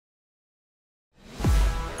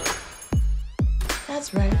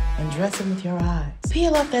That's right. And dress him with your eyes.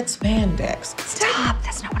 Peel off that spandex. Stop,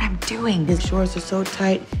 that's not what I'm doing. His shorts are so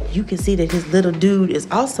tight, you can see that his little dude is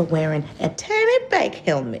also wearing a tiny bike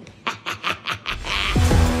helmet.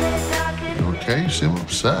 Okay, you seem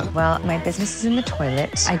upset. Well, my business is in the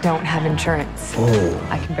toilet. I don't have insurance. Oh.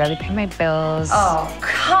 I can barely pay my bills. Oh,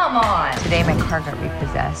 come on. Today, my car got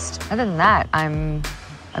repossessed. Other than that, I'm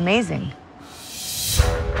amazing.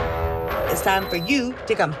 It's time for you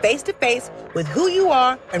to come face to face with who you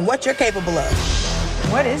are and what you're capable of.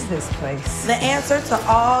 What is this place? The answer to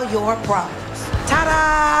all your problems.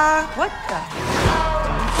 Ta-da! What the?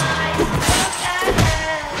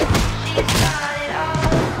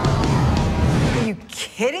 Are you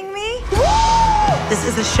kidding me? This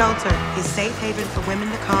is a shelter, a safe haven for women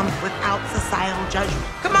to come without societal judgment.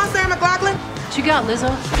 Come on, Sarah McLachlan. What you got, Lizzo?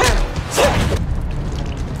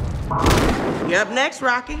 You're up next,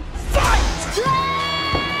 Rocky.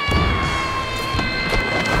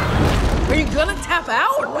 Are you gonna tap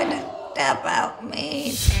out? What did tap out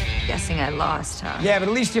mean? Guessing I lost, huh? Yeah, but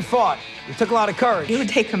at least you fought. You took a lot of courage. It would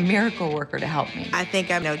take a miracle worker to help me. I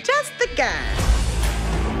think I know just the guy.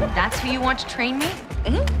 That's who you want to train me?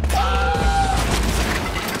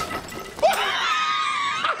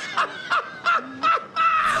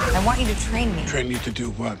 I want you to train me. Train you to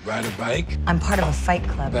do what? Ride a bike? I'm part of a fight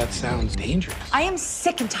club. That sounds dangerous. I am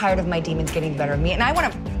sick and tired of my demons getting the better of me, and I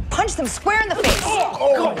want to punch them square in the face.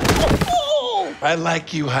 I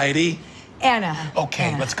like you, Heidi. Anna. Okay,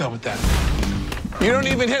 Anna. let's go with that. You don't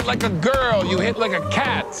even hit like a girl. You hit like a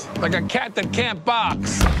cat that can't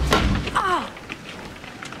box. Ah!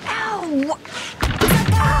 Ow!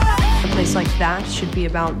 A place like that should be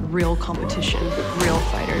about real competition, real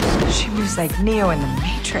fighters. She moves like Neo in the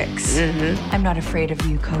Matrix. I'm not afraid of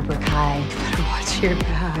you, Cobra Kai. You better watch your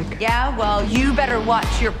back. Yeah, well, you better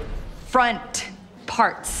watch your front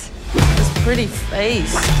parts. This pretty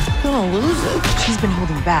face. You're gonna lose it. She's been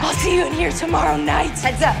holding back. I'll see you in here tomorrow night.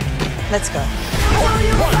 Heads up. Let's go.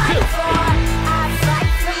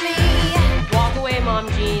 Walk away, Mom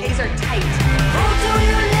Jean. These are tight.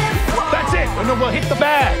 That's it. And then we'll hit the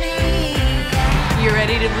bag. You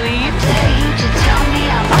ready to bleed?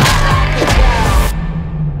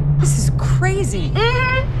 This is crazy.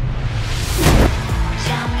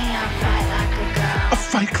 A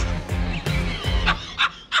fight club.